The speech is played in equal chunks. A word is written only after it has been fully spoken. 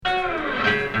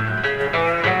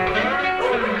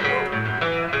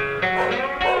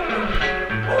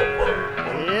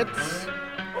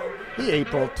the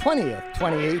April 20th,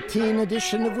 2018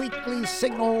 edition of Weekly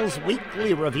Signals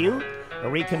Weekly Review, a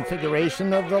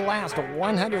reconfiguration of the last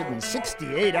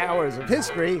 168 hours of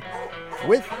history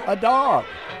with a dog.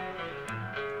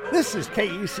 This is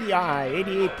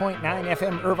KUCI 88.9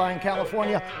 FM, Irvine,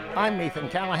 California. I'm Nathan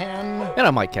Callahan. And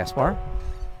I'm Mike Caspar.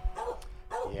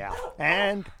 Yeah,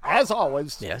 and as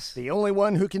always, Yes. the only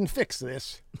one who can fix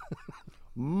this,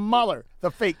 Mahler,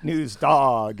 the fake news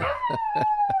dog.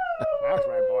 That's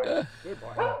right, boy. Good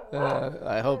boy.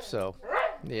 I hope so.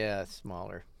 Yeah,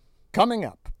 smaller. Coming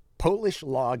up, Polish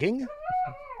logging,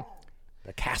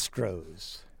 the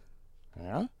Castros.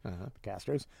 Yeah, the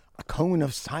Castros. A cone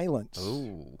of silence.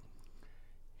 Ooh.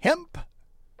 Hemp.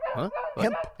 Huh?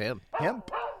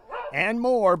 Hemp. And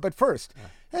more. But first,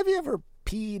 have you ever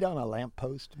peed on a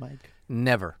lamppost, Mike?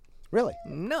 Never. Really?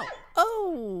 No.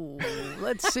 Oh,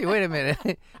 let's see. Wait a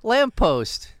minute.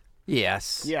 Lamppost.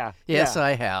 Yes. Yeah. Yes, yeah.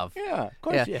 I have. Yeah, of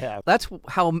course you have. That's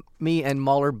how me and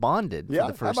Mahler bonded Yeah?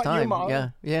 for the first How about you, time.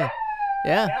 Mahler? Yeah.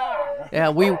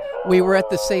 We were at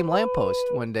the same lamppost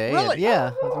one day. Really?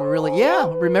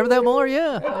 And remember that, Mahler?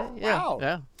 Yeah. Wow.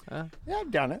 Yeah. Yeah,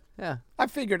 I've done it. Yeah. I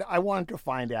figured I wanted to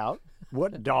find out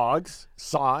what dogs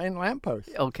saw in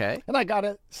lampposts. Okay. And I got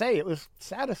to say, it was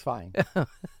satisfying.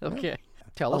 Okay.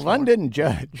 Tell A us more. London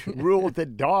judge ruled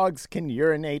that dogs can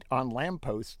urinate on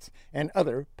lampposts and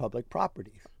other public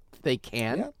properties. They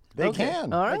can? Yeah, they Okay.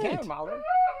 can. All They right. can, Mahler.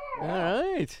 All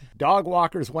right. Dog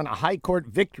walkers won a high court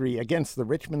victory against the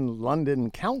Richmond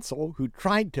London Council, who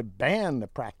tried to ban the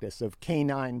practice of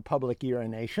canine public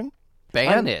urination.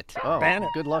 Ban it. Oh, ban it.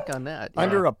 Good luck on that. Yeah.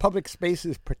 Under a public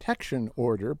spaces protection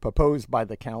order proposed by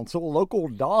the council, local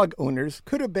dog owners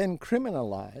could have been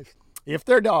criminalized if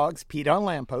their dogs peed on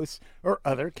lampposts or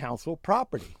other council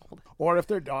property, or if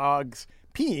their dogs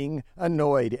peeing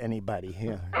annoyed anybody.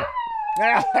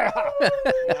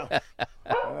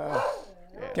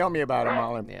 Tell me about it,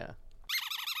 Mahler. Yeah.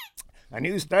 A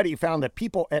new study found that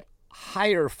people at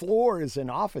higher floors in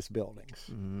office buildings,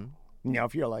 you know,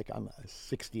 if you're like on the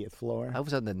 60th floor, I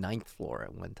was on the 9th floor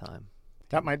at one time.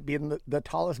 that might be in the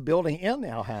tallest building in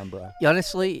Alhambra.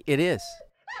 Honestly, it is.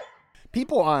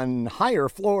 People on higher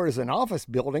floors in office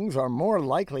buildings are more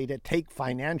likely to take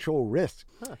financial risks.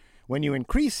 When you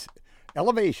increase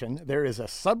elevation, there is a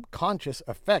subconscious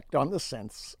effect on the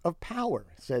sense of power,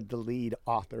 said the lead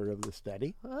author of the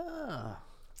study.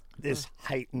 This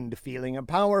heightened feeling of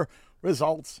power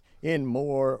results in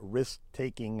more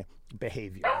risk-taking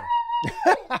behavior.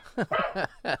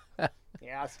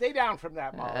 Yeah, stay down from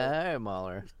that, Mahler. Hey,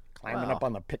 Mahler. Climbing up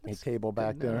on the picnic table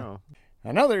back there. know.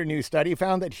 Another new study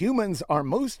found that humans are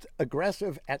most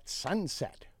aggressive at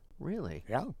sunset. Really?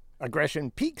 Yeah. Aggression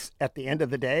peaks at the end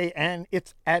of the day, and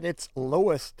it's at its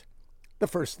lowest the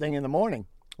first thing in the morning,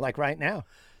 like right now.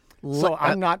 So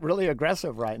I'm not really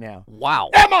aggressive right now.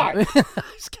 Wow. Am I?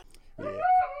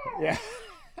 Yeah.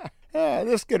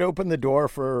 This could open the door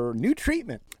for new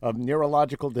treatment of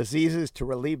neurological diseases to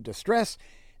relieve distress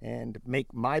and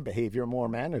make my behavior more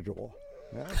manageable.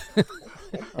 Yeah.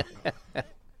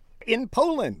 In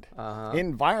Poland,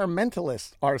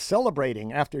 environmentalists are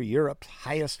celebrating after Europe's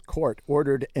highest court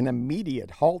ordered an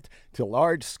immediate halt to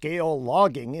large-scale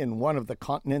logging in one of the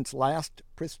continent's last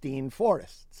pristine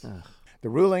forests. The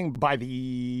ruling by the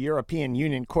European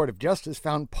Union Court of Justice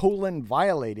found Poland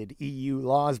violated EU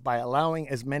laws by allowing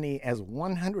as many as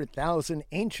 100,000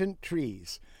 ancient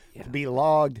trees to be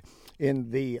logged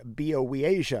in the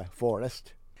Białowieża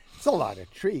forest. It's a lot of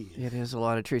trees. It is a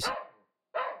lot of trees.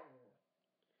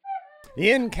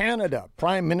 In Canada,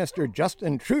 Prime Minister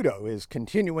Justin Trudeau is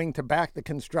continuing to back the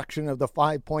construction of the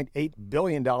 $5.8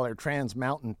 billion Trans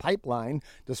Mountain Pipeline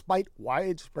despite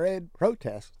widespread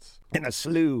protests and a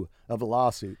slew of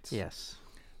lawsuits. Yes.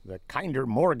 The Kinder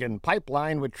Morgan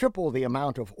pipeline would triple the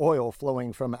amount of oil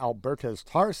flowing from Alberta's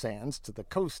tar sands to the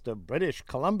coast of British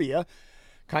Columbia.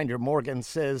 Kinder Morgan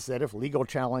says that if legal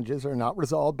challenges are not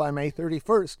resolved by May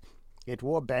 31st, it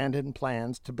will abandon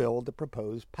plans to build the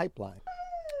proposed pipeline.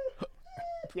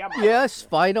 Yes,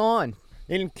 fight on.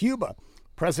 In Cuba,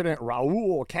 President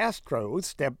Raul Castro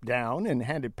stepped down and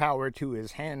handed power to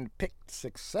his hand-picked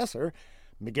successor,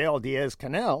 Miguel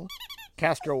Diaz-Canel.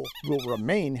 Castro will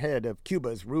remain head of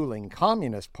Cuba's ruling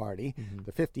Communist Party.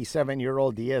 The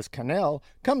 57-year-old Diaz-Canel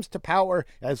comes to power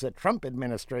as the Trump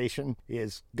administration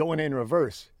is going in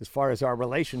reverse as far as our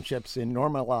relationships in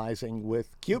normalizing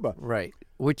with Cuba. Right.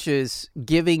 Which is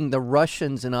giving the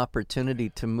Russians an opportunity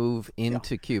to move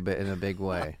into Cuba in a big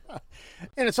way.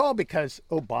 And it's all because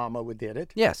Obama did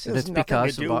it. Yes, It has it's nothing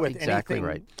because to do Obama- with exactly anything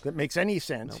right. that makes any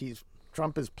sense.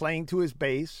 Trump is playing to his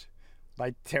base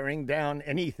by tearing down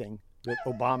anything that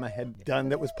Obama had done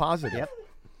that was positive.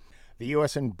 The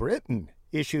U.S. and Britain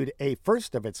issued a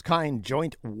first-of-its-kind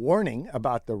joint warning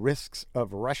about the risks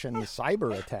of Russian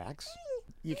cyber attacks.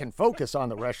 You can focus on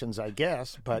the Russians, I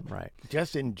guess, but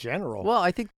just in general. Well, I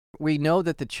think we know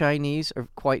that the Chinese are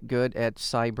quite good at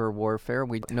cyber warfare.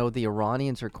 We know the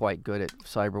Iranians are quite good at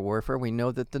cyber warfare. We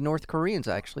know that the North Koreans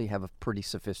actually have a pretty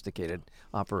sophisticated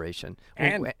operation.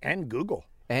 And Google.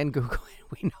 And Google.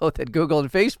 We know that Google and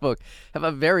Facebook have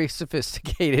a very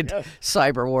sophisticated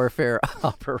cyber warfare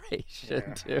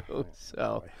operation, too.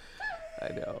 So, I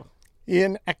know.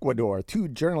 In Ecuador, 2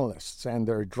 journalists and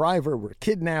their driver were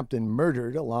kidnapped and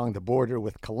murdered along the border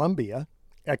with Colombia.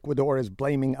 Ecuador is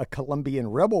blaming a Colombian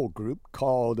rebel group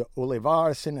called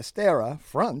Olivar Sinistera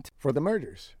Front for the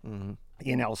murders. Mm-hmm.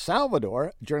 In El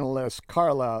Salvador, journalist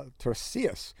Carla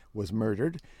Torcias was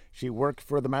murdered. She worked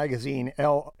for the magazine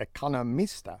El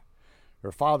Economista.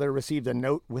 Her father received a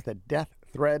note with a death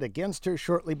threat against her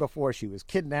shortly before she was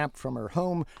kidnapped from her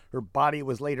home. Her body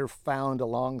was later found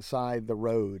alongside the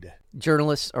road.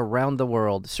 Journalists around the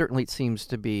world, certainly it seems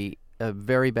to be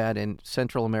very bad in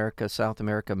Central America, South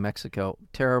America, Mexico.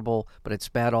 Terrible, but it's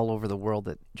bad all over the world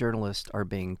that journalists are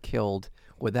being killed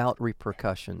without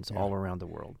repercussions all around the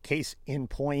world. Case in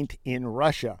point in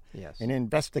Russia. Yes. An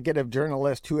investigative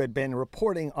journalist who had been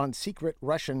reporting on secret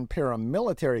Russian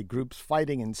paramilitary groups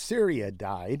fighting in Syria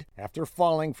died after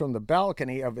falling from the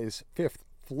balcony of his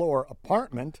 5th-floor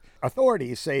apartment.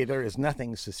 Authorities say there is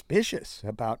nothing suspicious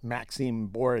about Maxim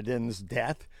Borodin's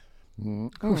death.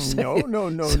 No.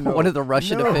 One of the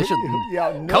Russian officials.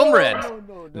 No, Comrade,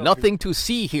 nothing to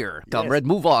see here. Comrade,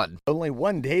 move on. Only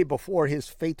one day before his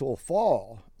fatal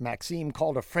fall, Maxim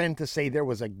called a friend to say there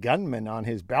was a gunman on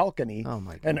his balcony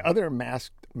and other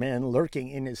masked men lurking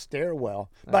in his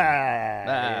stairwell.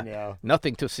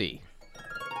 Nothing to see.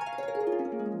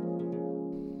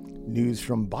 News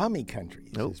from balmy countries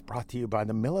is brought to you by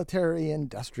the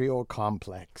military-industrial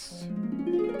complex.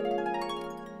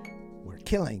 Where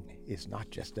killing is not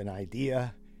just an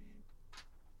idea,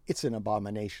 it's an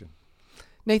abomination.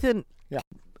 Nathan,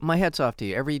 my hat's off to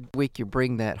you. Every week you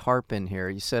bring that harp in here.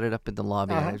 You set it up in the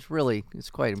lobby. And it's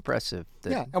quite impressive.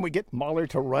 And we get Mahler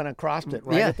to run across it.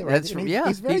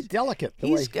 He's very delicate.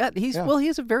 He's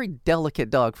a very delicate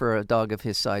dog for a dog of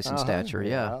his size and stature.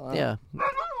 Yes.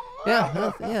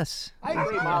 I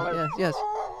agree, Mahler.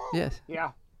 Yes.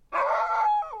 Yeah.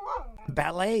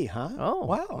 Ballet, huh? Oh,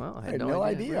 wow. Well, I had no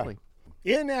idea. Really.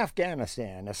 In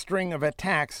Afghanistan, a string of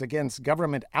attacks against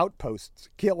government outposts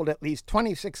killed at least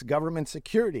 26 government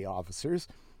security officers.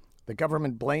 The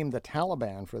government blamed the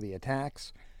Taliban for the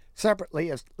attacks.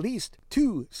 Separately, at least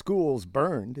 2 schools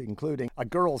burned, including a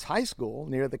girls' high school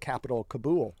near the capital,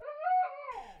 Kabul.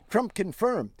 Trump,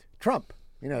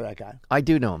 you know that guy? I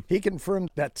do know him. He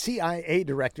confirmed that CIA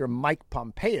Director Mike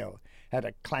Pompeo had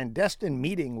a clandestine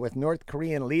meeting with North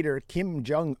Korean leader Kim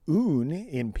Jong-un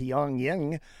in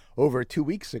Pyongyang over 2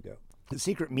 weeks ago. The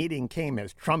secret meeting came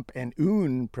as Trump and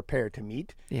Un prepare to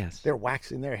meet. Yes. They're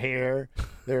waxing their hair.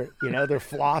 They're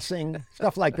flossing,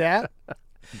 stuff like that.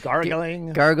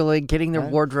 Gargling, getting their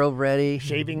wardrobe ready.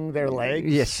 Shaving their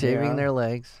legs. Yes, shaving their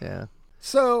legs, yeah.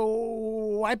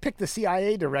 So I picked the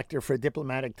CIA director for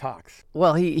diplomatic talks.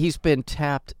 Well, he's been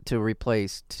tapped to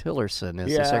replace Tillerson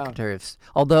as the Secretary of State.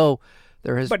 Although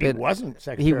there has been... But he wasn't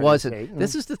Secretary of State.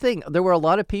 This is the thing. There were a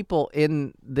lot of people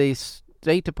in the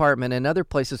State Department and other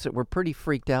places that were pretty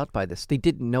freaked out by this. They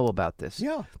didn't know about this.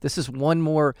 Yeah. This is one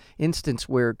more instance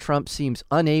where Trump seems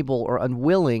unable or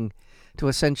unwilling to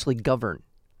essentially govern.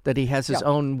 That he has his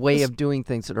own way of doing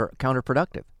things that are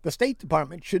counterproductive. The State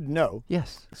Department should know.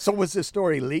 Yes. So was this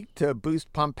story leaked to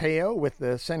boost Pompeo with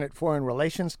the Senate Foreign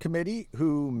Relations Committee,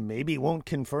 who maybe won't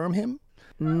confirm him?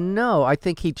 No, I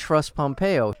think he trusts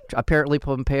Pompeo. Apparently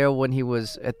Pompeo, when he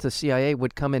was at the CIA,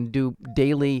 would come and do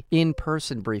daily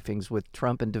in-person briefings with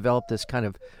Trump and develop this kind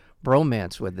of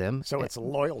bromance with them. So it's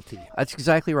loyalty. That's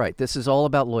exactly right. This is all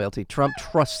about loyalty. Trump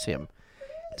trusts him.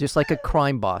 Just like a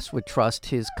crime boss would trust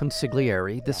his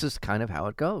consigliere, this is kind of how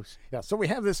it goes. Yeah, so we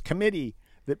have this committee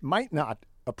that might not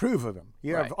approve of him.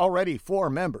 You have already 4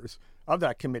 members of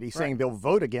that committee saying they'll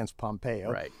vote against Pompeo.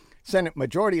 Right. Senate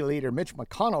Majority Leader Mitch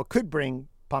McConnell could bring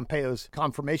Pompeo's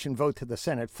confirmation vote to the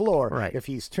Senate floor if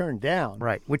he's turned down.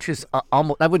 Right, which is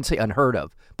almost, I wouldn't say unheard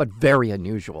of, but very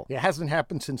unusual. It hasn't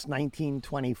happened since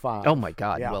 1925. Oh, my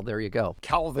God. Yeah. Well, there you go.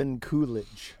 Calvin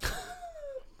Coolidge.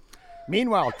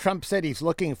 Meanwhile, Trump said he's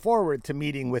looking forward to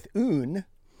meeting with Un,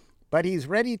 but he's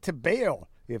ready to bail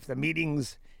if the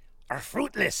meetings are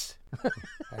fruitless.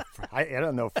 I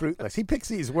don't know, fruitless. He picks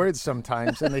these words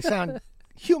sometimes, and they sound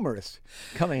humorous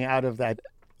coming out of that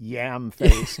yam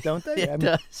face, don't they? It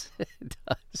does. It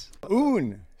does.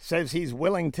 Un says he's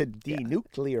willing to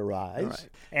denuclearize, Right.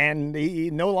 and he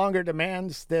no longer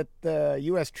demands that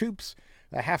U.S. troops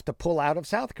have to pull out of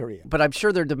South Korea. But I'm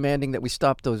sure they're demanding that we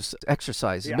stop those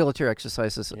exercises, military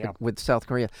exercises with South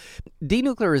Korea.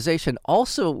 Denuclearization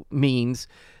also means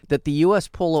that the U.S.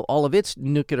 pull all of its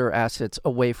nuclear assets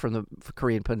away from the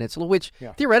Korean Peninsula, which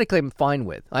theoretically I'm fine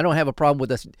with. I don't have a problem with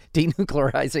us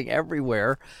denuclearizing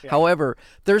everywhere. However,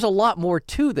 there's a lot more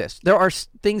to this. There are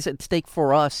things at stake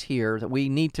for us here that we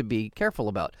need to be careful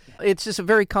about. It's just a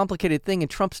very complicated thing, and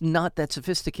Trump's not that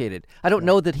sophisticated. I don't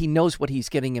know that he knows what he's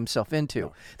getting himself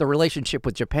into. The relationship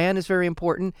with Japan is very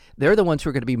important. They're the ones who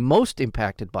are going to be most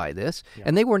impacted by this,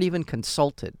 and they weren't even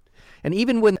consulted. And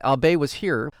even when Abe was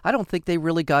here, I don't think they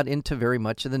really got into very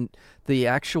much of the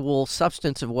actual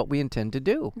substance of what we intend to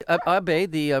do. Abe,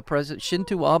 the president,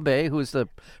 Shinzo Abe, who is the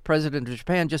president of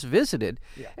Japan, just visited,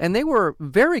 and they were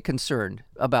very concerned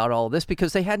about all this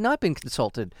because they had not been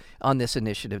consulted on this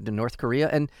initiative to North Korea,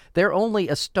 and they're only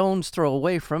a stone's throw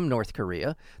away from North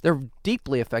Korea. They're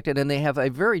deeply affected, and they have a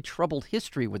very troubled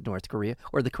history with North Korea,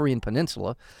 or the Korean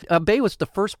Peninsula. Abe was the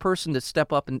first person to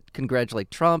step up and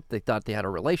congratulate Trump. They thought they had a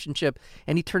relationship,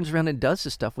 and he turns around and does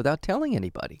this stuff without telling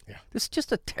anybody. This is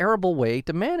just a terrible way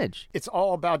to manage. It's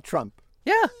all about Trump.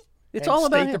 Yeah, it's and all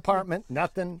about State him. Department,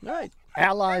 nothing. Right.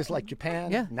 Allies like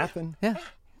Japan, nothing. Yeah.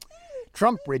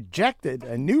 Trump rejected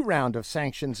a new round of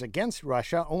sanctions against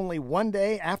Russia only one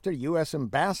day after U.S.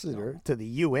 Ambassador to the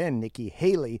UN, Nikki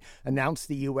Haley, announced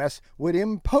the U.S. would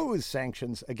impose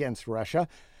sanctions against Russia,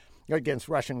 against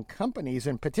Russian companies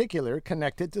in particular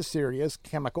connected to Syria's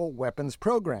chemical weapons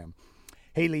program.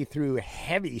 Haley threw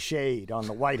heavy shade on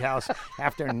the White House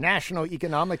after National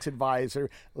Economics Advisor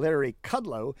Larry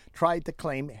Kudlow tried to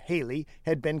claim Haley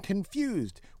had been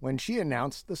confused when she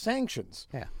announced the sanctions.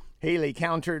 Haley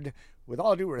countered, with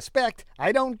all due respect,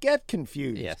 I don't get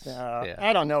confused.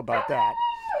 I don't know about that.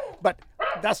 But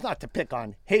that's not to pick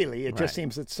on Haley. It just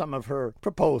seems that some of her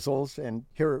proposals and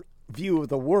her view of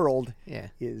the world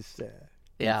is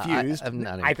confused. I'm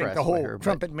not I think the whole her,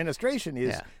 Trump administration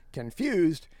is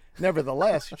confused.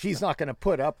 Nevertheless, she's not going to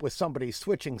put up with somebody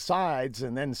switching sides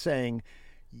and then saying,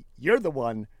 you're the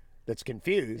one that's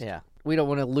confused. We don't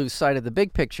want to lose sight of the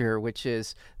big picture, which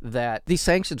is that these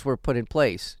sanctions were put in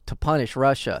place to punish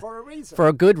Russia For a reason. for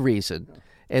a good reason.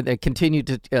 And they continue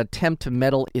to attempt to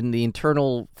meddle in the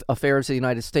internal affairs of the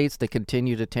United States. They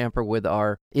continue to tamper with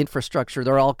our infrastructure.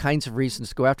 There are all kinds of reasons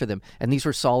to go after them. And these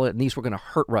were solid, and these were going to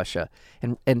hurt Russia.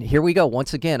 And here we go,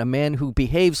 once again, a man who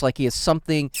behaves like he has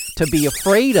something to be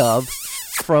afraid of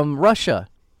from Russia.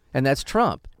 And that's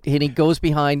Trump. And he goes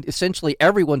behind essentially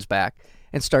everyone's back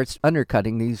and starts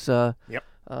undercutting these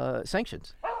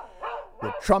sanctions.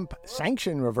 The Trump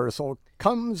sanction reversal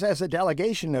comes as a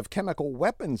delegation of chemical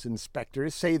weapons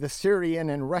inspectors say the Syrian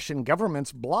and Russian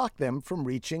governments blocked them from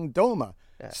reaching Douma,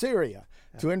 Syria,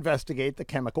 to investigate the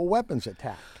chemical weapons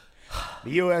attack.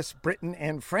 The U.S., Britain,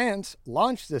 and France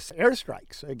launched this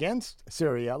airstrikes against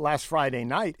Syria last Friday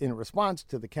night in response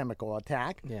to the chemical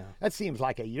attack. That seems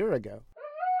like a year ago.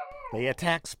 The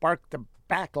attack sparked a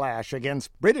backlash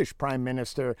against British Prime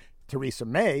Minister Theresa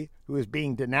May, who is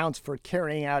being denounced for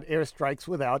carrying out airstrikes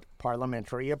without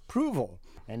parliamentary approval.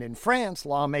 And in France,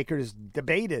 lawmakers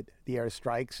debated the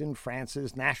airstrikes in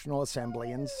France's National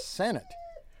Assembly and Senate.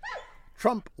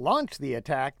 Trump launched the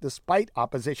attack despite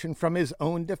opposition from his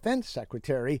own defense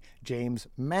secretary, James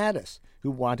Mattis,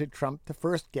 who wanted Trump to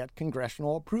first get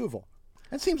congressional approval.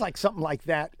 It seems like something like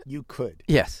that you could.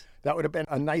 Yes. That would have been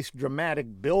a nice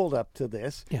dramatic build-up to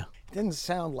this. Yeah. It didn't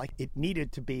sound like it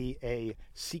needed to be a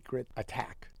secret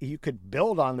attack. You could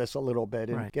build on this a little bit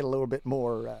and get a little bit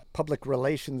more public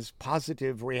relations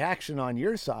positive reaction on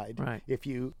your side if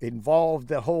you involved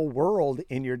the whole world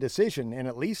in your decision and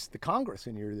at least the Congress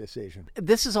in your decision.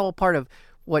 This is all part of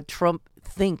what Trump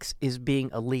thinks is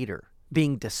being a leader.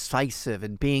 Being decisive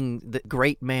and being the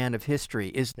great man of history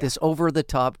is this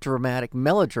over-the-top, dramatic,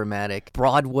 melodramatic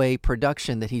Broadway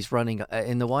production that he's running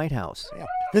in the White House.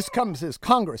 This comes as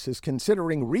Congress is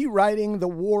considering rewriting the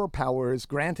war powers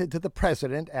granted to the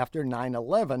president after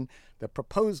 9/11. The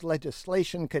proposed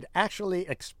legislation could actually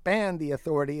expand the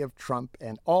authority of Trump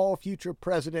and all future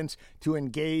presidents to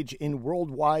engage in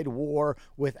worldwide war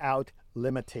without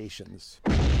limitations.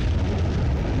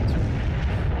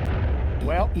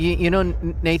 Well, you know,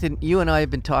 Nathan, you and I have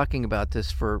been talking about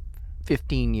this for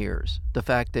 15 years. The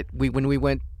fact that when we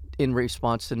went in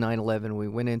response to 9/11, we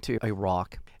went into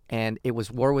Iraq, and it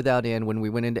was war without end. When we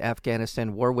went into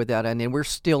Afghanistan, war without end, and we're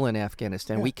still in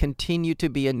Afghanistan. We continue to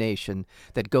be a nation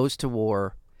that goes to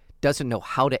war doesn't know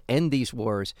how to end these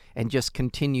wars and just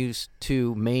continues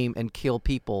to maim and kill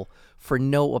people for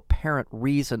no apparent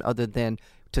reason other than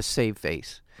to save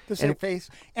face. To save face,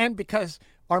 and because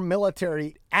our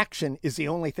military action is the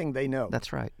only thing they know.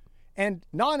 That's right. And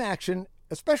non-action,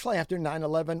 especially after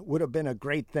 9/11, would have been a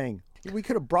great thing. We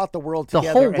could have brought the world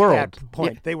together whole world. at that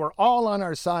point. Yeah. They were all on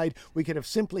our side. We could have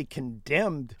simply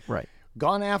condemned,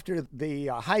 gone after the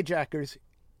hijackers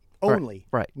only,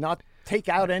 not take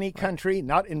out any country,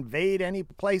 not invade any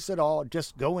place at all,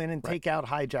 just go in and take out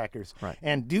hijackers,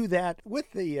 and do that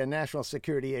with the National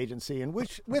Security Agency and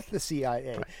with the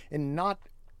CIA, and not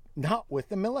with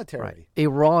the military. Right.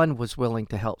 Iran was willing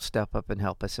to step up and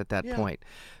help us at that point,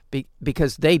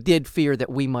 because they did fear that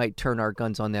we might turn our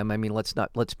guns on them. I mean, let's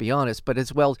be honest. But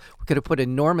as well, we could have put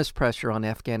enormous pressure on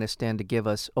Afghanistan to give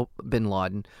us bin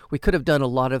Laden. We could have done a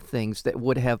lot of things that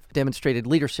would have demonstrated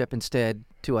leadership. Instead,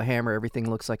 to a hammer, everything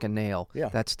looks like a nail. Yeah.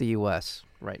 That's the U.S.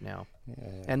 right now.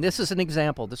 And this is an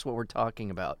example. This is what we're talking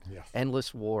about. Yes.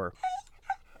 Endless war.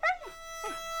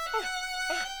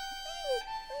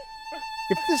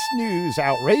 If this news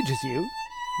outrages you,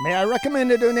 may I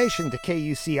recommend a donation to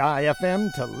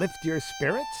KUCI-FM to lift your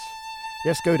spirits?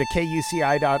 Just go to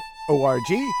KUCI.org.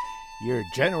 Your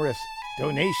generous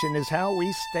donation is how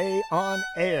we stay on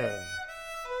air.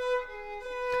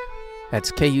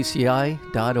 That's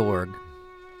KUCI.org.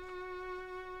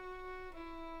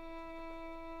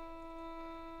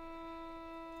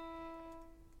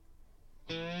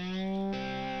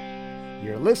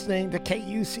 You're listening to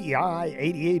KUCI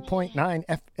 88.9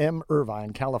 FM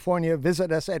Irvine, California.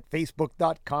 Visit us at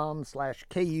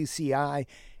facebook.com/KUCI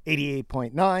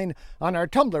 88.9, on our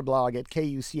Tumblr blog at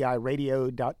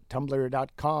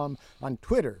kuciradio.tumblr.com, on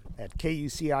Twitter at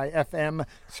KUCI-FM.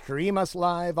 Stream us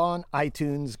live on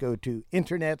iTunes. Go to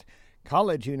Internet,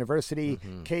 College University,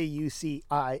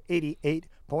 KUCI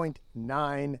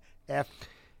 88.9 FM.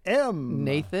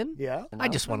 Nathan, I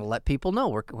just want to let people know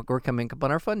we're coming up on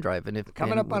our fund drive, and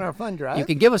on our fund drive. You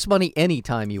can give us money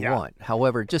anytime you want.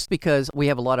 However, just because we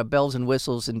have a lot of bells and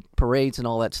whistles and parades and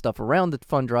all that stuff around the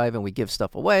fund drive, and we give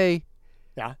stuff away,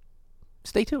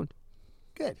 stay tuned.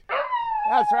 Good.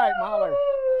 That's right, Mahler.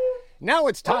 Now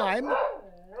it's time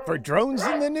for Drones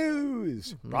in the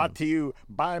News, brought to you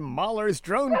by Mahler's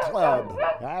Drone Club.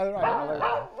 All right,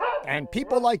 Mahler. And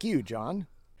people like you, John.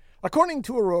 According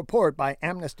to a report by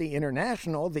Amnesty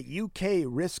International, the UK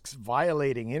risks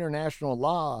violating international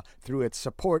law through its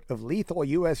support of lethal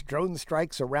U.S. drone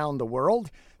strikes around the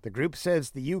world. The group says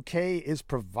the UK is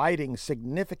providing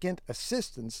significant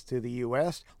assistance to the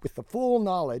U.S. with the full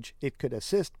knowledge it could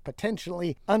assist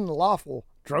potentially unlawful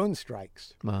drone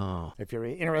strikes. Oh. If you're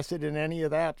interested in any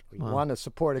of that, you want to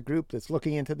support a group that's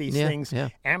looking into these things,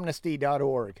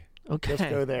 amnesty.org. Okay. Just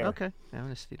go there. Okay,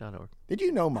 amnesty.org. Did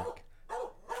you know, Mike,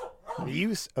 the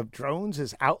use of drones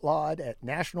is outlawed at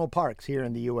national parks here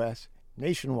in the U.S.,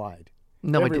 nationwide,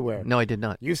 everywhere. I did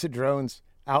not. Use of drones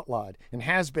outlawed, and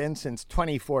has been since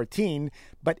 2014,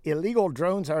 but illegal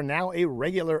drones are now a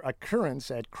regular occurrence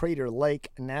at Crater Lake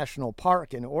National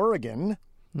Park in Oregon.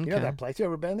 You know that place? You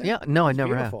ever been there? Yeah, no, I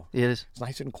never beautiful. have. It is. It's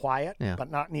nice and quiet,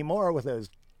 but not anymore with those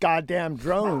goddamn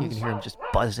drones. You can hear them just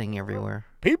buzzing everywhere.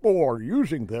 People are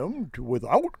using them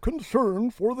without concern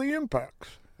for the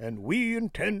impacts, and we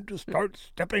intend to start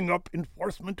stepping up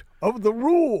enforcement of the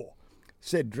rule,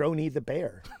 said Droney the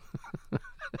bear.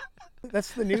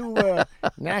 That's the new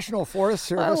National Forest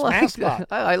Service mascot.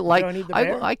 Droney the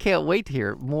bear. I can't wait to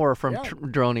hear more from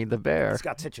Droney the bear. He's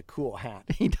got such a cool hat.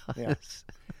 He does. Yeah.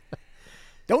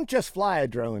 Don't just fly a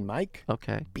drone, Mike.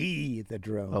 Okay. Be the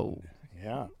drone. Oh.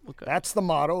 Yeah. Okay. That's the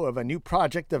motto of a new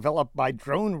project developed by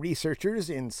drone researchers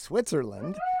in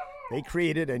Switzerland. They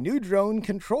created a new drone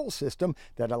control system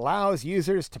that allows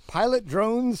users to pilot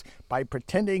drones by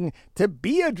pretending to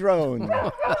be a drone.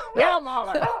 Yeah,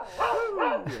 Mahler.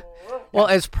 Well,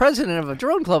 as president of a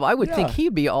drone club, I would think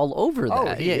he'd be all over that.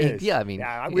 Oh, he is. I mean,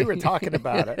 we were talking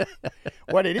about it.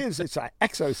 What it is, it's an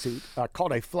exosuit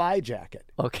called a fly jacket.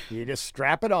 Okay. You just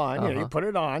strap it on, you put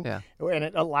it on, and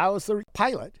it allows the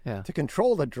pilot to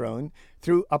control the drone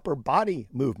through upper body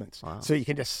movements. Wow. So you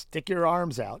can just stick your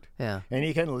arms out, and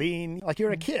you can lean like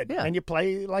you're a kid, and you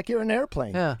play like you're an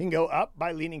airplane. Yeah. You can go up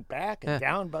by leaning back and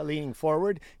down by leaning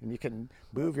forward, and you can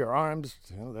move your arms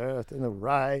to the left and the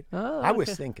right. I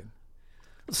was thinking.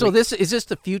 So is this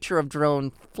the future of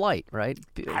drone flight, right?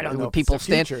 I don't know. People if it's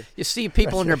the future. You see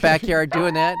people in their backyard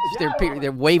doing that.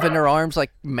 They're waving their arms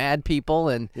like mad people,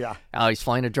 and he's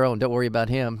flying a drone. Don't worry about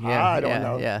him. Yeah, I don't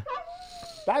know. Yeah,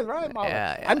 that's right,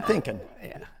 Mahler. I'm thinking.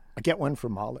 I get one for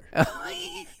Mahler.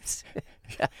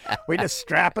 We just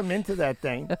strap him into that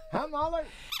thing. Huh, Mahler?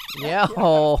 Yeah.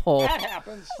 Oh. That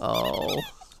happens. Oh.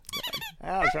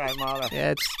 That's right, Mahler.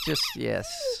 Yeah, it's just,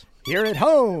 yes. Here at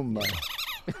home.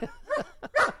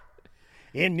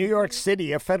 In New York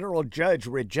City, a federal judge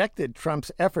rejected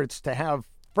Trump's efforts to have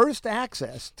first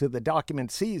access to the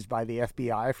documents seized by the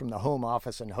FBI from the home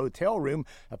office and hotel room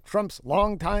of Trump's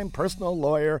longtime personal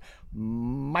lawyer,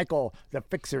 Michael the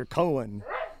Fixer Cohen,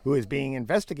 who is being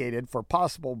investigated for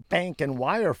possible bank and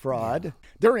wire fraud.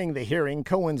 During the hearing,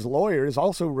 Cohen's lawyers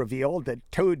also revealed that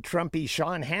Toad Trumpy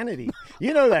Sean Hannity,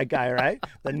 you know that guy, right?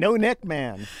 The no-neck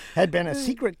man, had been a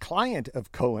secret client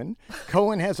of Cohen.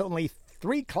 Cohen has only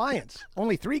three clients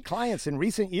in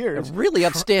recent years. Really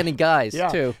upstanding guys, Yeah.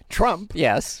 too. Trump,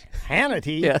 Yes.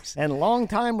 Hannity, Yes. and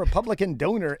longtime Republican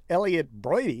donor Elliot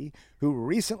Broidy, who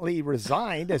recently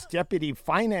resigned as deputy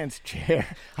finance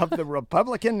chair of the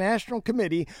Republican National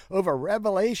Committee over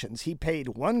revelations he paid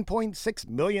 $1.6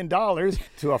 million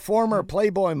to a former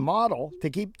Playboy model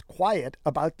to keep quiet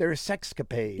about their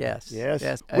sexcapade. Yes. Yes.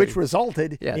 Yes. Which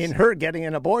resulted Yes. in her getting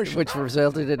an abortion. Which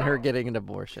resulted in her getting an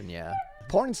abortion, yeah.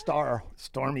 Porn star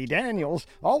Stormy Daniels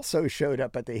also showed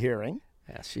up at the hearing.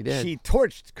 Yes, she did. She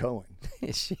torched Cohen.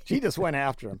 She She just went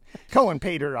after him. Cohen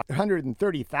paid her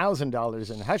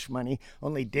 $130,000 in hush money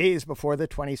only days before the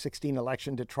 2016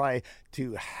 election to try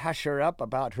to hush her up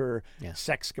about her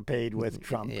sexcapade with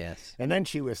Trump. Yes. And then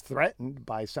she was threatened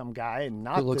by some guy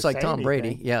not Who looks to like say Tom Brady,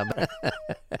 anything.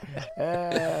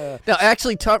 yeah. No,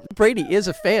 actually, Tom Brady is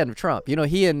a fan of Trump. You know,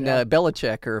 he and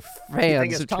Belichick are You fans.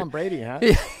 think it's of Tom Brady, huh?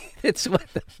 It's what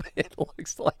it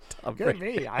looks like Tom Could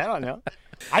Brady. be. I don't know.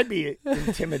 I'd be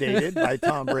intimidated by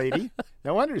Tom Brady.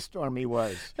 No wonder Stormy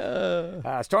was.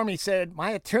 Stormy said,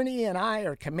 "My attorney and I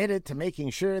are committed to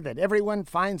making sure that everyone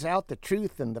finds out the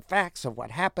truth and the facts of what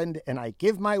happened, and I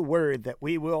give my word that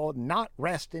we will not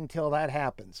rest until that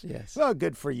happens." Yes. Well,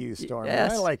 good for you, Stormy.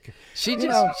 Yes. I like. She you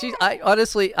just, know, I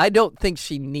honestly, I don't think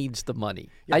she needs the money.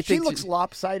 yeah, I she think looks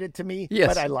lopsided to me, Yes.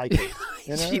 but I like it.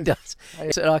 You know? she does.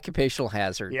 It's an occupational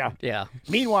hazard. Yeah. Yeah.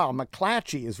 Meanwhile,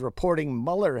 McClatchy is reporting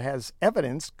Mueller has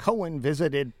evidence Cohen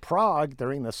visited Prague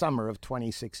during the summer of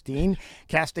 2016,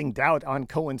 casting doubt on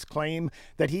Cohen's claim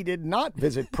that he did not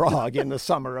visit Prague in the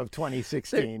summer of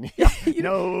 2016.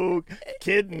 No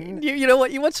kidding. You know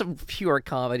what? You want some pure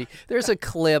comedy? There's a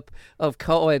clip of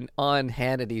Cohen on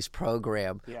Hannity's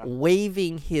program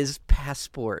waving his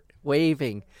passport.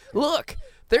 Waving. Look,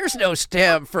 there's no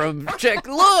stamp from Czech.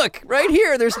 Look, right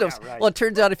here. There's no. right. Well, it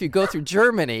turns out if you go through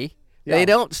Germany, they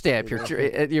don't stamp your,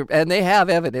 and they have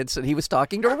evidence that he was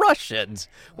talking to Russians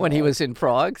when he was in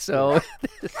Prague. So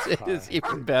this is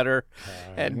even better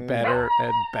and better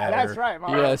and better. That's right,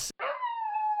 Mark. Yes.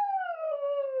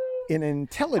 An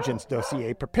intelligence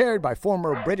dossier prepared by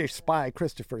former British spy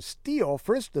Christopher Steele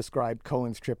first described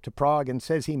Cohen's trip to Prague and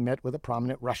says he met with a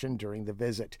prominent Russian during the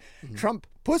visit. Trump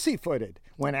pussyfooted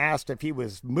when asked if he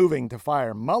was moving to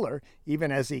fire Mueller,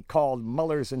 even as he called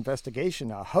Mueller's investigation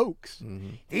a hoax.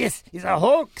 This is a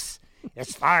hoax.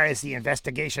 As far as the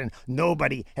investigation,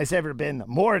 nobody has ever been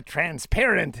more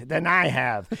transparent than I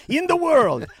have. In the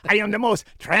world, I am the most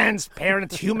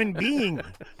transparent human being.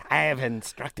 I have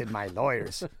instructed my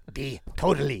lawyers, be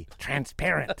totally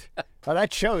transparent. Well,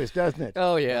 that shows, doesn't it?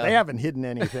 Oh, yeah. They haven't hidden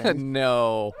anything.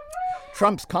 No.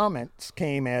 Trump's comments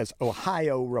came as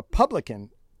Ohio Republican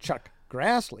Chuck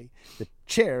Grassley, the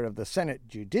chair of the Senate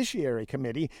Judiciary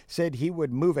Committee, said he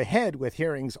would move ahead with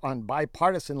hearings on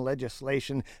bipartisan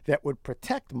legislation that would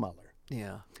protect Mueller.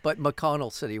 Yeah. But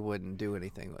McConnell said he wouldn't do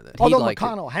anything with it. Although He liked it.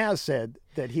 McConnell has said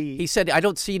that He said, I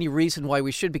don't see any reason why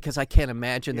we should because I can't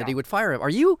imagine that he would fire him. Are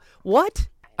you? What?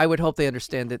 I would hope they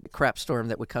understand that the crap storm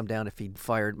that would come down if he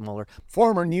fired Mueller.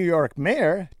 former New York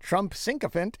Mayor, Trump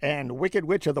sycophant, and Wicked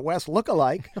Witch of the West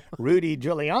lookalike, Rudy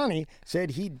Giuliani,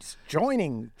 said he's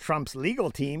joining Trump's legal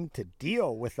team to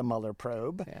deal with the Mueller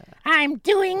probe. I'm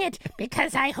doing it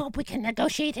because I hope we can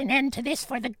negotiate an end to this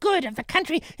for the good of the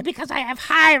country and because I have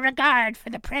high regard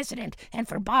for the president and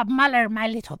for Bob Mueller, my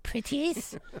little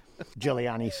pretties.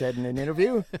 Giuliani said in an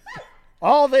interview.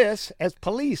 All this as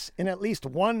police in at least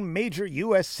one major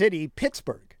U.S. city,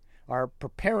 Pittsburgh, are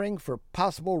preparing for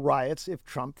possible riots if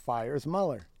Trump fires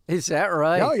Mueller. Is that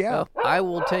right? Oh, yeah. Well, I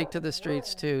will take to the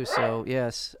streets, too. So,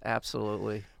 yes,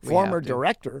 absolutely. We Former have to.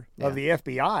 director of the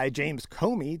FBI, James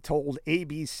Comey, told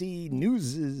ABC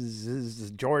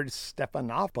News' George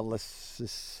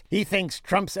Stephanopoulos he thinks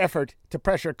Trump's effort to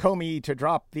pressure Comey to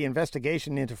drop the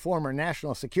investigation into former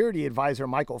National Security Advisor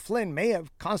Michael Flynn may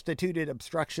have constituted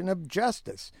obstruction of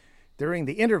justice. During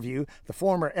the interview, the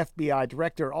former FBI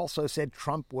director also said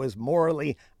Trump was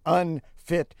morally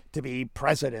unfit to be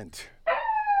president.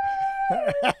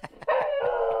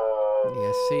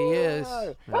 Yes, he is.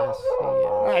 Yes, he is.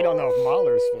 I don't know if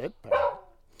Mueller's fit, but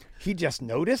He just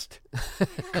noticed?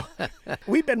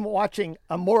 We've been watching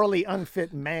A Morally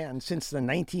Unfit Man since the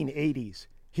 1980s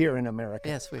here in America.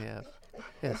 Yes, we have.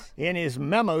 Yes. In his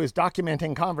memos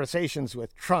documenting conversations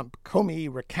with Trump, Comey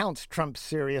recounts Trump's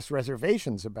serious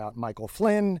reservations about Michael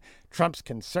Flynn, Trump's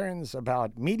concerns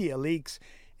about media leaks,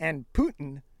 and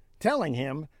Putin telling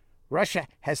him Russia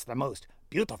has the most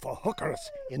beautiful hookers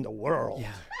in the world.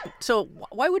 Yeah. So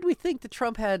why would we think that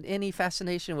Trump had any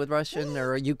fascination with Russian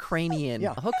or Ukrainian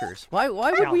hookers? Why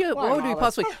would we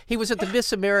possibly? He was at the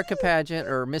Miss America pageant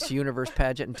or Miss Universe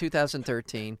pageant in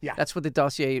 2013. Yeah. That's what the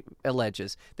dossier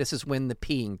alleges. This is when the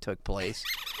peeing took place.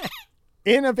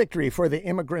 In a victory for the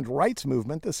immigrant rights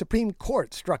movement, the Supreme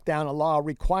Court struck down a law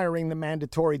requiring the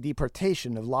mandatory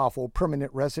deportation of lawful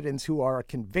permanent residents who are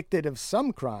convicted of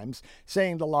some crimes,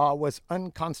 saying the law was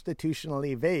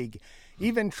unconstitutionally vague.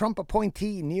 Even Trump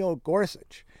appointee Neil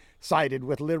Gorsuch sided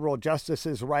with liberal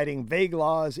justices, writing vague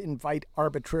laws invite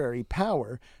arbitrary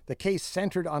power. The case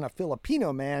centered on a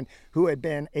Filipino man who had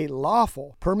been a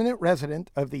lawful permanent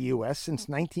resident of the U.S. since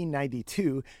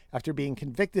 1992. After being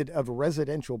convicted of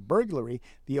residential burglary,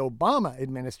 the Obama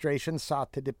administration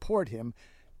sought to deport him.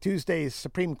 Tuesday's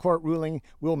Supreme Court ruling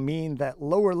will mean that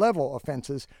lower-level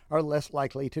offenses are less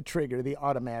likely to trigger the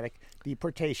automatic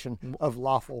deportation of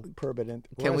lawful permanent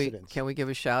residents. Can we give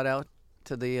a shout-out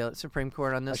to the Supreme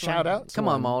Court on this one? Shout out? Come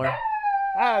on, Mueller.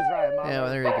 That's right, Mom. Yeah, well,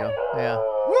 there you go. Yeah.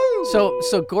 Woo!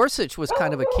 So Gorsuch was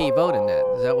kind of a key vote in that.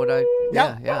 Is that what I?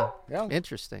 Yeah.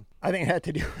 Interesting. I think it had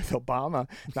to do with Obama.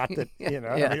 Not that, I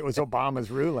mean, it was Obama's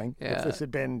ruling. Yeah. If this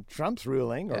had been Trump's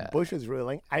ruling or Bush's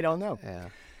ruling, I don't know. Yeah.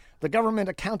 The Government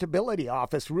Accountability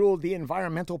Office ruled the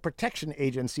Environmental Protection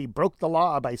Agency broke the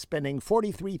law by spending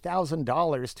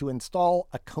 $43,000 to install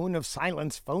a cone of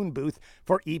silence phone booth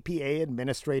for EPA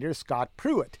Administrator Scott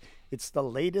Pruitt. It's the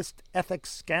latest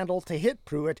ethics scandal to hit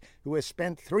Pruitt, who has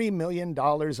spent $3 million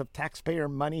of taxpayer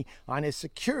money on his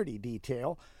security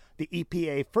detail. The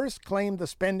EPA first claimed the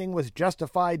spending was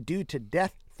justified due to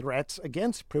death threats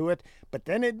against Pruitt, but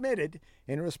then admitted,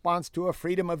 in response to a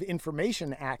Freedom of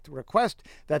Information Act request,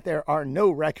 that there are no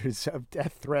records of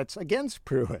death threats against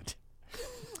Pruitt.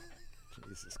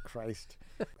 Jesus Christ.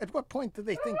 At what point do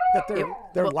they think that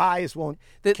their lies won't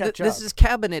catch up? This is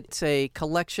cabinet. It's a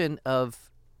collection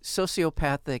of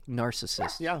sociopathic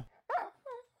narcissists. Yeah.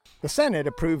 The Senate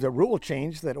approved a rule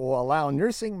change that will allow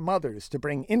nursing mothers to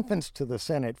bring infants to the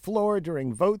Senate floor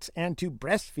during votes and to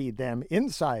breastfeed them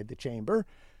inside the chamber.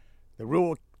 The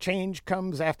rule change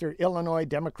comes after Illinois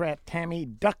Democrat Tammy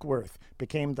Duckworth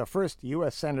became the first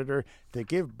U.S. senator to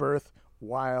give birth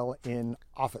while in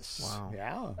office. Wow.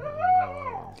 Yeah.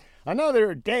 Wow.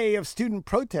 Another day of student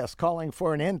protests calling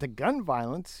for an end to gun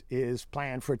violence is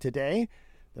planned for today.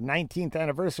 The 19th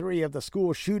anniversary of the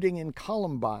school shooting in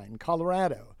Columbine,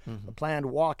 Colorado. Mm-hmm. The planned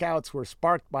walkouts were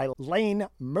sparked by Lane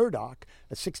Murdoch,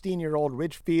 a 16-year-old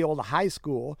Ridgefield High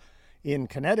School in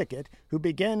Connecticut, who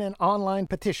began an online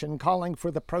petition calling for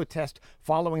the protest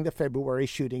following the February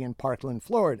shooting in Parkland,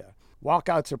 Florida.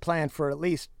 Walkouts are planned for at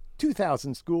least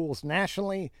 2,000 schools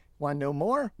nationally. Want to know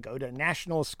more? Go to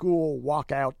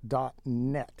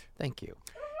nationalschoolwalkout.net. Thank you.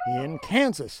 In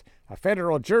Kansas, a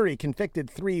federal jury convicted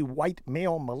 3 white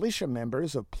male militia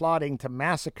members of plotting to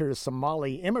massacre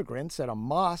Somali immigrants at a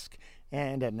mosque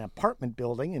and an apartment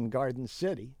building in Garden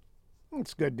City.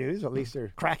 It's good news. At least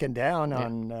they're cracking down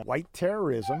on white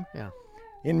terrorism. Yeah.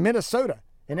 In Minnesota,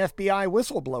 an FBI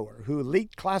whistleblower who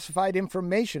leaked classified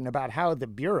information about how the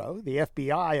Bureau, the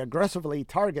FBI, aggressively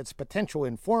targets potential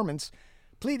informants,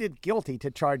 pleaded guilty to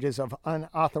charges of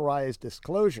unauthorized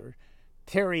disclosure.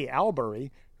 Terry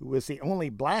Albury, who was the only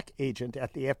black agent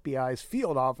at the FBI's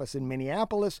field office in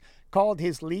Minneapolis, called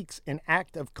his leaks an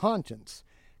act of conscience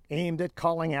aimed at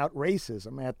calling out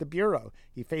racism at the Bureau.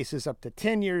 He faces up to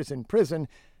 10 years in prison,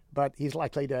 but he's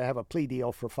likely to have a plea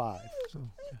deal for 5.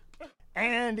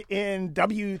 And in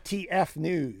WTF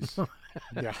news.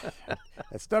 Yeah,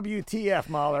 that's WTF,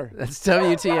 Mahler. That's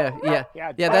WTF.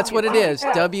 Yeah, that's what it is. He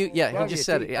just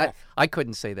said it. I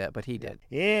couldn't say that, but he did.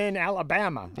 In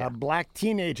Alabama, a black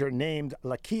teenager named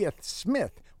Lakeith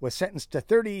Smith was sentenced to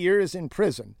 30 years in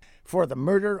prison for the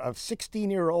murder of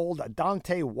 16-year-old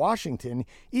Dante Washington,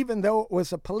 even though it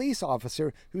was a police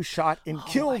officer who shot and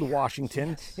killed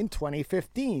Washington in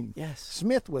 2015. Yes.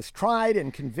 Smith was tried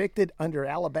and convicted under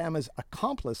Alabama's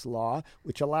accomplice law,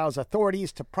 which allows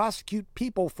authorities to prosecute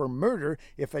people for murder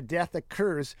if a death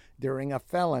occurs during a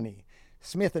felony.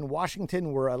 Smith and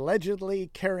Washington were allegedly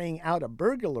carrying out a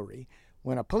burglary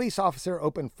when a police officer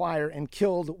opened fire and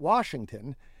killed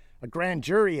Washington. A grand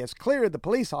jury has cleared the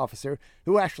police officer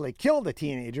who actually killed the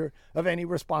teenager of any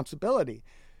responsibility.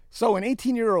 So an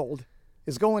 18-year-old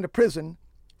is going to prison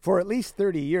for at least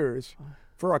 30 years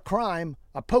for a crime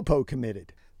a popo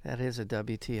committed. That is a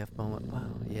WTF moment. Wow.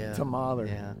 Yeah. To Mahler.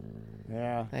 Yeah.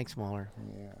 Yeah. Thanks, Mahler.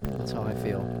 Yeah. That's how I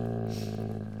feel.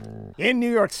 In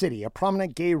New York City, a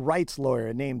prominent gay rights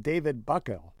lawyer named David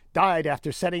Buckle died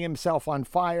after setting himself on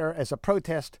fire as a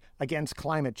protest against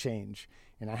climate change.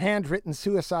 In a handwritten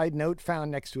suicide note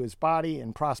found next to his body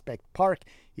in Prospect Park,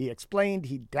 he explained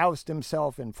he doused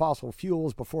himself in fossil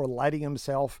fuels before lighting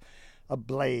himself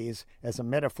ablaze as a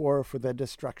metaphor for the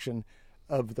destruction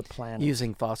of the planet.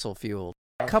 Using fossil fuel.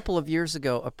 A couple of years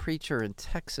ago, a preacher in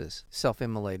Texas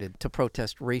self-immolated to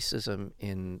protest racism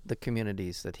in the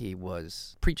communities that he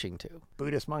was preaching to.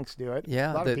 Buddhist monks do it.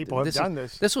 Yeah. A lot of people have done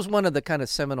this. This was one of the kind of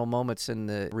seminal moments in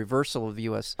the reversal of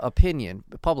U.S. opinion,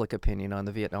 public opinion on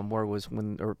the Vietnam War, was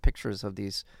when there were pictures of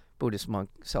these Buddhist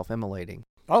monks self-immolating.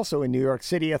 Also in New York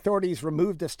City, authorities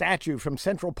removed a statue from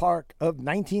Central Park of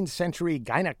 19th century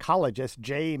gynecologist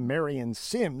J. Marion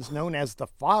Sims, known as the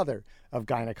father of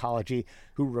gynecology,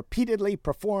 who repeatedly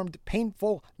performed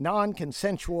painful,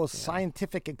 non-consensual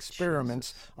scientific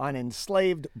experiments on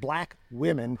enslaved black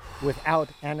women without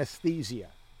anesthesia.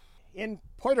 In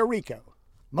Puerto Rico,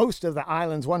 most of the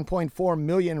island's 1.4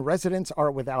 million residents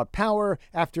are without power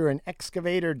after an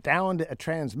excavator downed a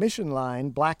transmission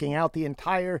line, blacking out the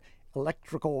entire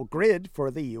electrical grid for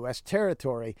the U.S.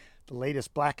 territory. The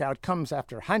latest blackout comes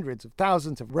after hundreds of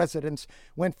thousands of residents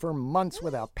went for months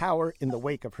without power in the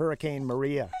wake of Hurricane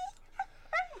Maria.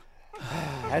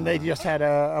 And they just had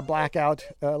a blackout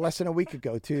less than a week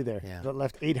ago, too, there. Yeah. That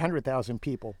left 800,000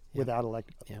 people without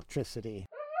electricity.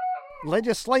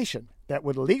 Legislation that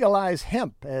would legalize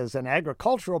hemp as an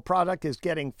agricultural product is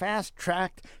getting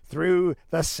fast-tracked through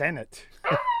the Senate.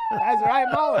 That's right,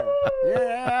 Mueller.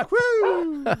 Yeah,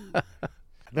 woo!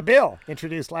 The bill,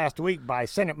 introduced last week by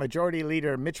Senate Majority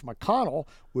Leader Mitch McConnell,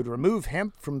 would remove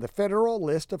hemp from the federal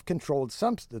list of controlled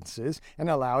substances and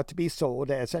allow it to be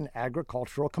sold as an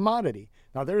agricultural commodity.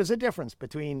 Now, there is a difference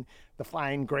between the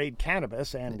fine-grade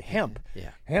cannabis and hemp. Yeah.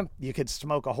 Hemp, you could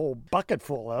smoke a whole bucket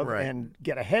full of and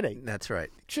get a headache. That's right.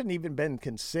 It shouldn't even been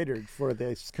considered for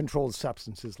this controlled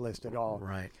substances list at all.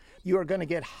 Right. You are going to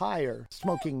get higher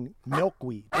smoking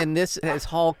milkweed. And this has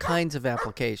all kinds of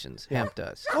applications, hemp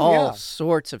does. Oh, all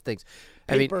sorts of things.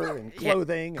 Paper and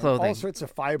clothing and all clothing. sorts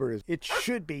of fibers. It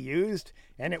should be used,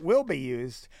 and it will be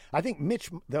used. I think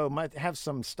Mitch, though, might have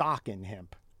some stock in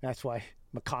hemp. That's why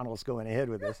McConnell's going ahead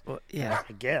with this. Well, yeah.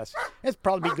 I guess. It's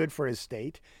probably be good for his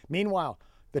state. Meanwhile,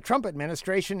 the Trump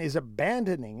administration is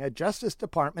abandoning a Justice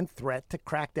Department threat to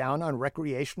crack down on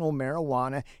recreational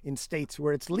marijuana in states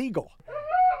where it's legal.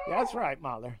 That's right,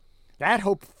 Mahler. That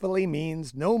hopefully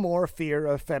means no more fear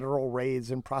of federal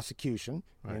raids and prosecution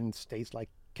in states like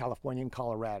California and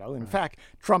Colorado. In fact,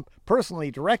 Trump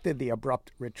personally directed the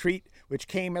abrupt retreat, which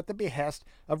came at the behest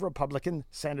of Republican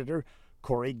Senator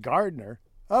Cory Gardner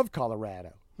of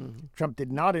Colorado. Mm-hmm. Trump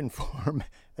did not inform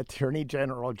Attorney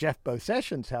General Jeff Bo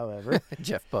Sessions, however.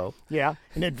 Jeff Bo. Yeah.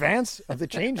 In advance of the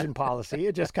change in policy,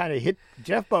 it just kind of hit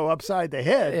Jeff Bo upside the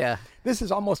head. Yeah. This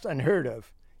is almost unheard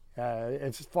of.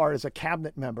 As far as a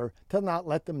cabinet member, to not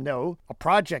let them know a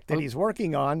project that he's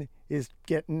working on is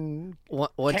getting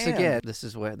Once canned. again, this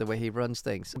is the way he runs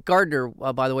things. Gardner,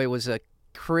 by the way, was a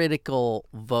critical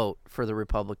vote for the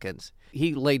Republicans.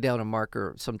 He laid down a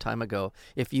marker some time ago.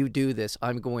 If you do this,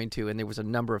 I'm going to. And there was a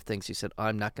number of things he said,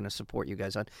 I'm not going to support you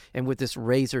guys on. And with this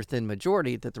razor-thin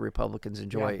majority that the Republicans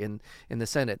enjoy in the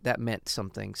Senate, that meant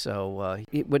something. So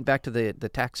it went back to the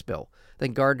tax bill.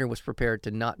 Then Gardner was prepared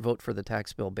to not vote for the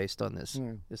tax bill based on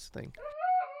this thing.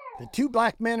 The two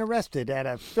black men arrested at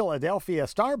a Philadelphia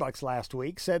Starbucks last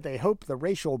week said they hope the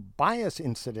racial bias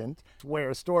incident,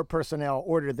 where store personnel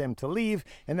ordered them to leave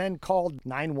and then called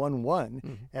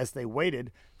 911 as they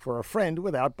waited for a friend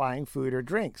without buying food or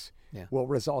drinks, will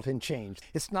result in change.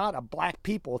 It's not a black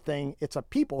people thing, it's a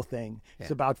people thing. It's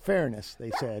about fairness,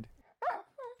 they said.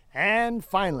 And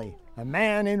finally, a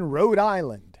man in Rhode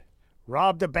Island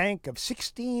robbed a bank of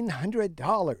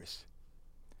 $1,600.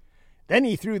 Then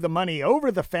he threw the money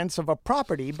over the fence of a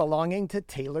property belonging to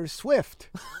Taylor Swift,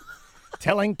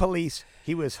 telling police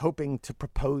he was hoping to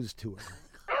propose to her.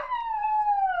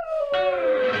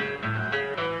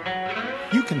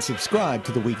 You can subscribe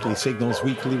to the Weekly Signals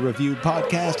Weekly Review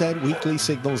podcast at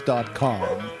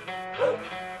weeklysignals.com.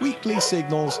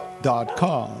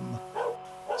 weeklysignals.com.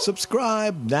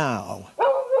 Subscribe now.